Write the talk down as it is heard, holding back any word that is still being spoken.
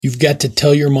You've got to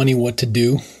tell your money what to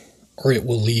do, or it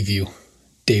will leave you.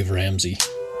 Dave Ramsey.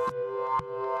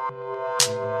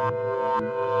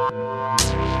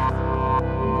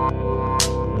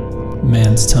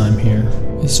 Man's time here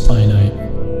is finite,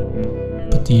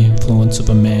 but the influence of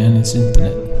a man is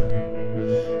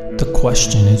infinite. The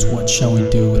question is, what shall we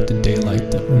do with the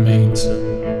daylight that remains?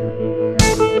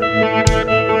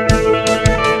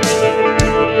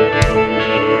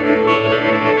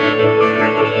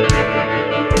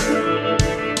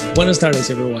 Buenas tardes,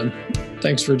 everyone.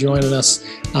 Thanks for joining us.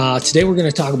 Today we're going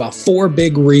to talk about 4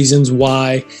 big reasons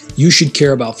why you should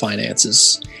care about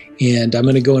finances. And I'm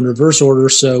going to go in reverse order.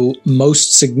 So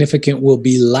most significant will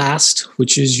be last,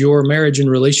 which is your marriage and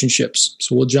relationships.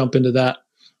 So we'll jump into that.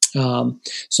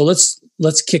 So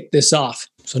let's kick this off.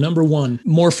 So number 1,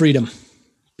 more freedom.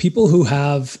 People who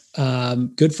have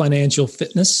good financial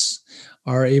fitness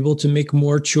are able to make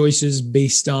more choices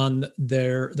based on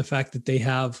the fact that they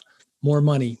have more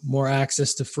money, more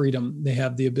access to freedom. They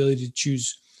have the ability to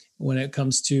choose when it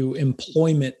comes to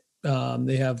employment.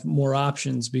 They have more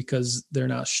options because they're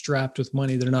not strapped with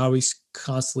money. They're not always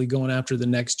constantly going after the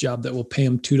next job that will pay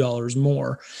them $2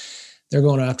 more. They're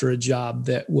going after a job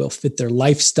that will fit their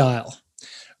lifestyle,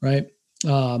 right?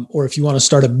 Or if you want to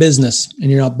start a business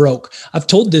and you're not broke. I've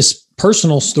told this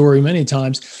personal story many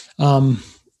times.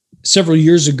 Several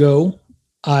years ago,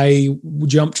 I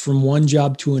jumped from one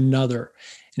job to another.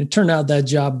 And it turned out that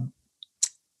job,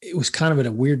 it was kind of at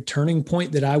a weird turning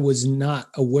point that I was not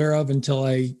aware of until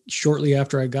shortly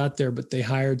after I got there, but they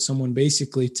hired someone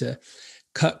basically to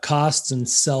cut costs and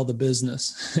sell the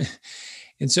business.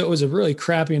 And so it was a really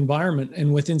crappy environment.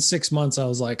 And within 6 months, I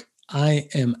was like, I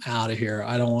am out of here.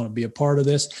 I don't want to be a part of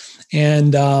this.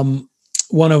 And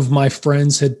one of my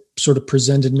friends had sort of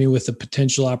presented me with a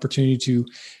potential opportunity to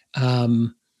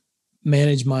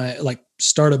manage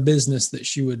start a business that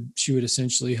she would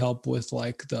essentially help with some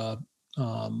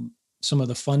of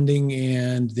the funding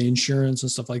and the insurance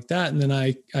and stuff like that. And then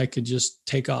I could just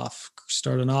take off,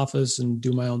 start an office and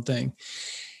do my own thing.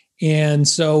 And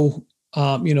so,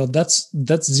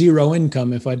 that's zero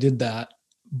income if I did that,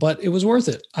 but it was worth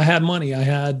it. I had money. I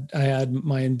had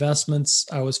my investments.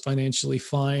 I was financially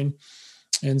fine.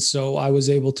 And so I was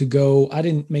able to go. I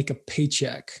didn't make a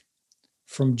paycheck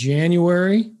from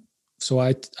January. So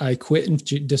I quit in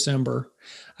December.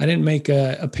 I didn't make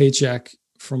a paycheck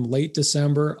from late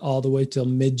December all the way till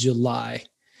mid-July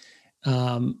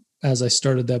as I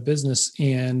started that business,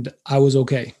 and I was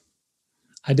okay.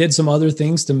 I did some other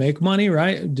things to make money,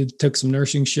 right? Took some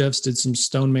nursing shifts, did some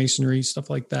stonemasonry, stuff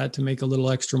like that to make a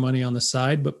little extra money on the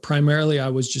side. But primarily I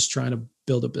was just trying to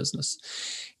build a business.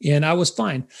 And I was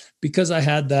fine because I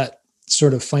had that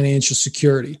sort of financial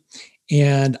security.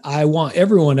 And I want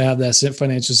everyone to have that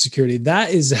financial security. That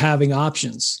is having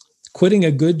options. Quitting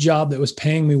a good job that was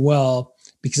paying me well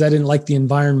because I didn't like the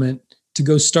environment to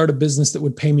go start a business that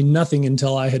would pay me nothing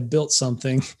until I had built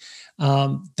something.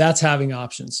 That's having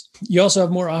options. You also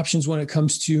have more options when it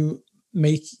comes to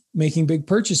making big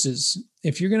purchases.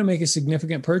 If you're going to make a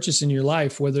significant purchase in your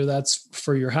life, whether that's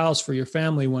for your house, for your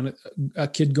family, when a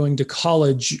kid going to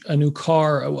college, a new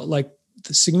car, like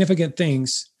the significant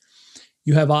things,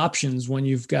 you have options when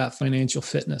you've got financial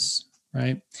fitness,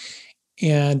 right?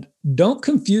 And don't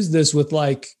confuse this with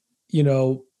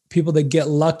people that get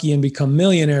lucky and become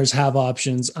millionaires have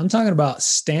options. I'm talking about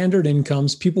standard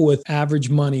incomes, people with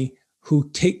average money who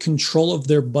take control of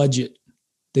their budget.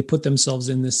 They put themselves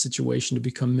in this situation to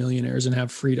become millionaires and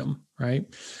have freedom, right?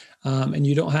 And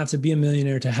you don't have to be a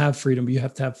millionaire to have freedom, but you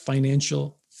have to have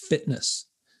financial fitness,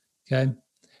 okay?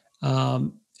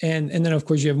 And then, of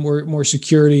course, you have more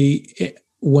security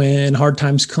when hard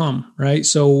times come, right?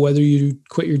 So whether you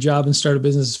quit your job and start a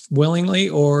business willingly,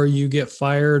 or you get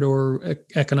fired or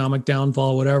economic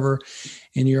downfall, whatever,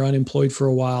 and you're unemployed for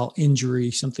a while, injury,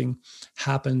 something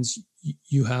happens,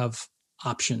 you have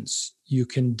options. You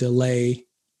can delay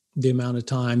the amount of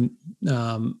time,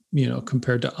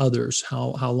 compared to others,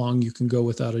 how long you can go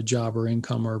without a job or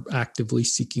income or actively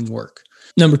seeking work.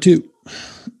 Number 2,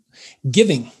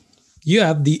 giving. You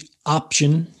have the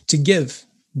option to give,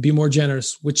 be more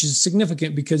generous, which is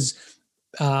significant because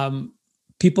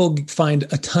people find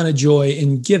a ton of joy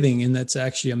in giving. And that's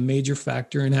actually a major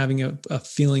factor in having a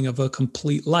feeling of a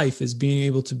complete life, is being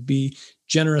able to be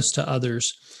generous to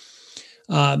others.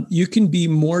 You can be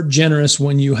more generous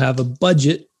when you have a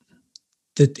budget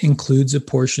that includes a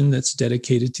portion that's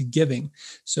dedicated to giving.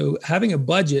 So having a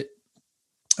budget,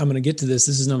 I'm going to get to this.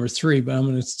 This is number 3, but I'm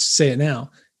going to say it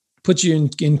now. Puts you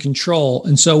in control.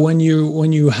 And so when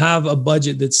you have a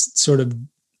budget that's sort of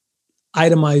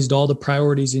itemized all the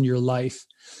priorities in your life,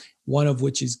 one of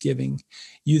which is giving,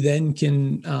 you then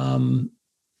can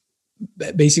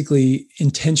basically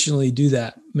intentionally do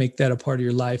that, make that a part of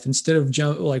your life instead of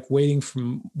waiting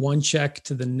from one check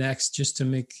to the next just to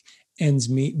make ends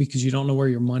meet because you don't know where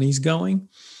your money's going.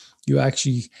 You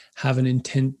actually have an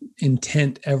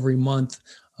intent every month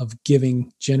of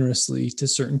giving generously to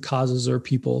certain causes or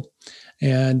people.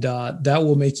 And that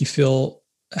will make you feel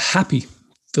happy,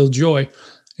 feel joy.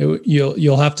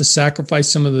 You'll have to sacrifice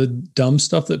some of the dumb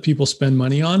stuff that people spend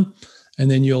money on, and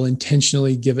then you'll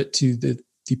intentionally give it to the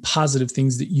positive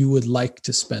things that you would like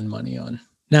to spend money on.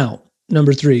 Now,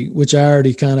 number 3, which I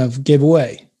already kind of gave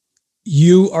away,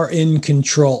 you are in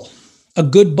control. A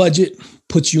good budget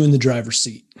puts you in the driver's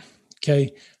seat.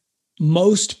 Okay.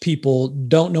 Most people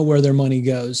don't know where their money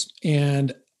goes.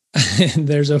 And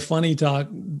there's a funny talk.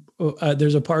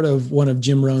 There's a part of one of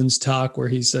Jim Rohn's talk where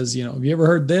he says, have you ever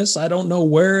heard this? I don't know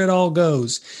where it all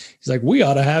goes. He's like, we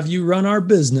ought to have you run our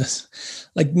business.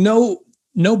 Like no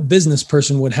business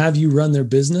person would have you run their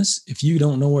business if you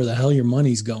don't know where the hell your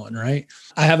money's going, right?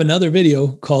 I have another video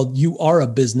called You Are a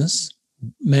Business,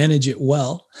 Manage It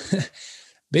Well.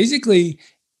 Basically,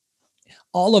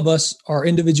 all of us are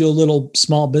individual little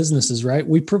small businesses, right?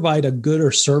 We provide a good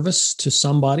or service to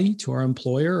somebody, to our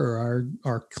employer or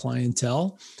our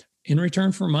clientele in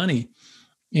return for money.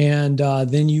 And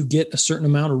then you get a certain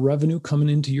amount of revenue coming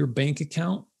into your bank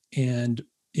account. And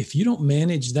if you don't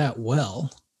manage that well,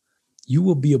 you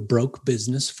will be a broke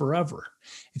business forever.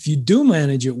 If you do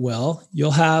manage it well,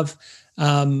 you'll have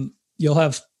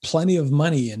plenty of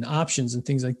money and options and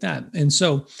things like that. And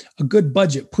so a good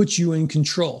budget puts you in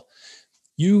control.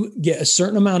 You get a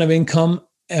certain amount of income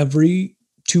every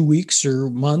 2 weeks or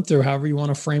month or however you want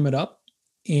to frame it up.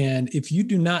 And if you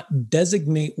do not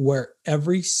designate where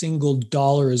every single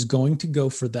dollar is going to go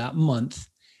for that month,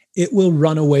 it will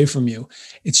run away from you.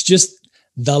 It's just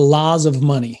the laws of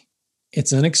money.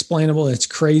 It's unexplainable. It's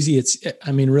crazy.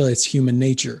 Really, it's human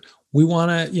nature. We want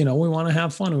to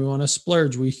have fun. We want to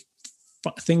splurge.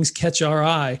 Things catch our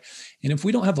eye. And if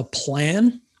we don't have a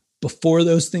plan before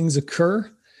those things occur,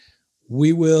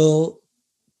 we will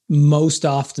most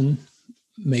often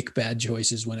make bad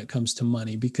choices when it comes to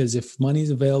money, because if money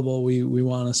is available, we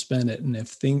want to spend it. And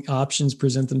if options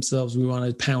present themselves, we want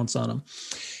to pounce on them.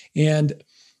 And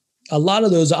a lot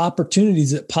of those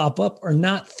opportunities that pop up are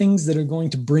not things that are going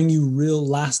to bring you real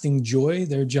lasting joy.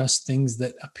 They're just things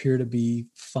that appear to be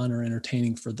fun or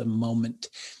entertaining for the moment.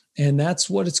 And that's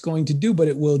what it's going to do, but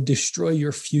it will destroy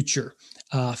your future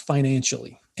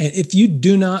financially. And if you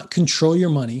do not control your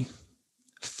money,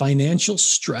 financial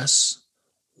stress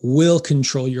will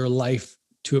control your life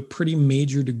to a pretty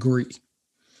major degree.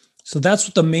 So that's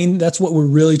what we're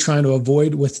really trying to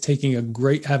avoid with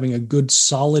having a good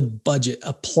solid budget,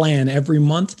 a plan every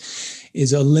month,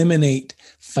 is eliminate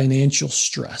financial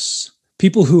stress.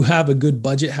 People who have a good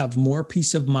budget have more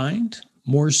peace of mind,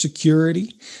 more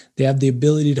security. They have the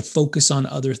ability to focus on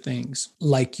other things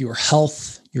like your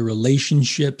health, your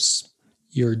relationships,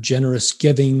 your generous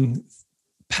giving,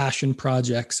 passion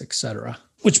projects, etc.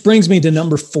 Which brings me to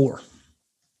number 4,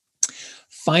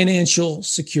 financial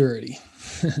security.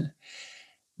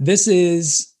 This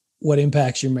is what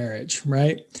impacts your marriage,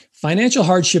 right? Financial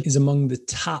hardship is among the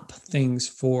top things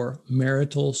for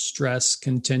marital stress,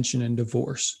 contention, and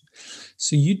divorce.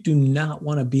 So you do not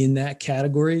want to be in that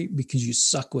category because you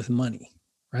suck with money,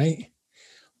 right?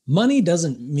 Money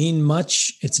doesn't mean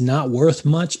much. It's not worth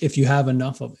much if you have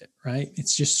enough of it, right?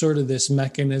 It's just sort of this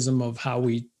mechanism of how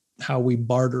we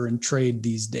barter and trade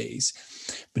these days.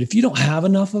 But if you don't have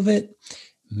enough of it,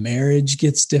 marriage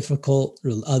gets difficult.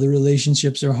 Other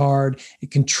relationships are hard.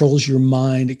 It controls your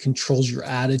mind. It controls your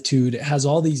attitude. It has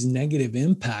all these negative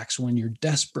impacts when you're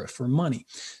desperate for money.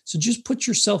 So just put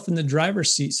yourself in the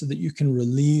driver's seat so that you can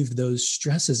relieve those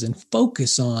stresses and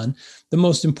focus on the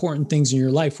most important things in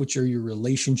your life, which are your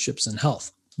relationships and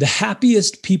health. The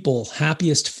happiest people,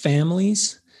 happiest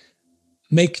families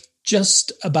make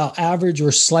just about average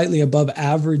or slightly above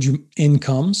average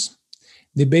incomes.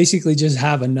 They basically just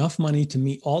have enough money to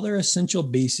meet all their essential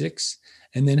basics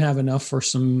and then have enough for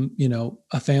some,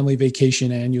 a family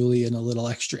vacation annually and a little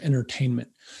extra entertainment.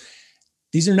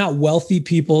 These are not wealthy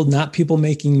people, not people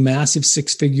making massive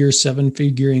 6-figure,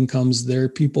 7-figure incomes. They're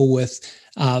people with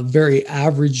very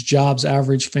average jobs,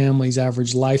 average families,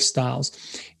 average lifestyles.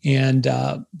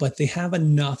 But they have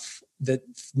enough that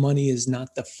money is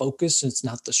not the focus. It's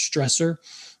not the stressor.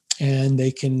 And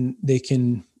they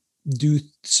can do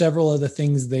several of the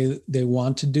things they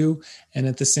want to do. And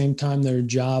at the same time, their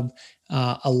job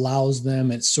allows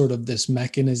them, it's sort of this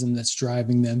mechanism that's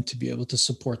driving them to be able to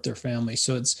support their family.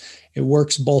 So it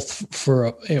works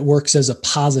as a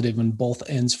positive in both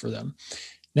ends for them.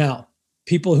 Now,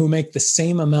 people who make the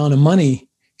same amount of money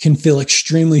can feel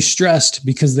extremely stressed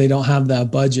because they don't have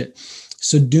that budget.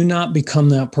 So do not become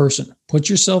that person. Put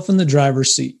yourself in the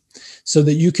driver's seat so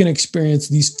that you can experience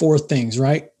these 4 things,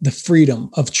 right? The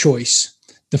freedom of choice,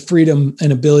 the freedom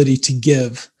and ability to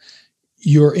give.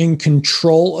 You're in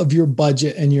control of your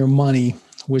budget and your money,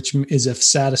 which is a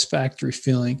satisfactory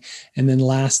feeling. And then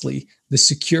lastly, the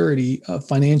security,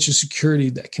 financial security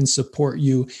that can support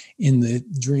you in the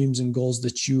dreams and goals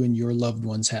that you and your loved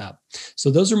ones have.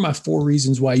 So those are my 4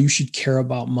 reasons why you should care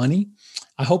about money.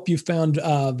 I hope you found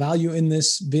value in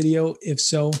this video. If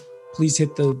so, please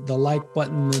hit the like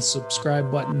button, the subscribe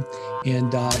button,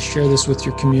 and share this with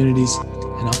your communities.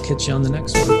 And I'll catch you on the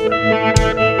next one.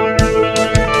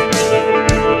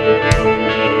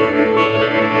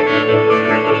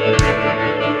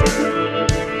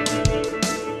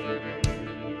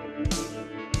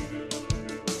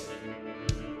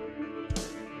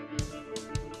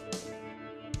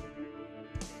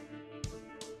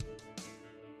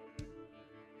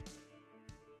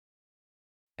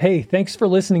 Hey, thanks for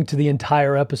listening to the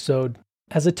entire episode.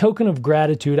 As a token of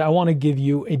gratitude, I want to give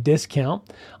you a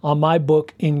discount on my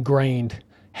book, Ingrained.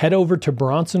 Head over to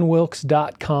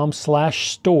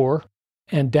bronsonwilks.com/store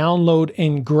and download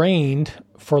Ingrained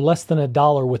for less than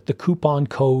 $1 with the coupon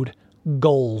code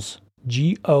GOALS,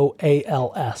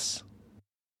 GOALS.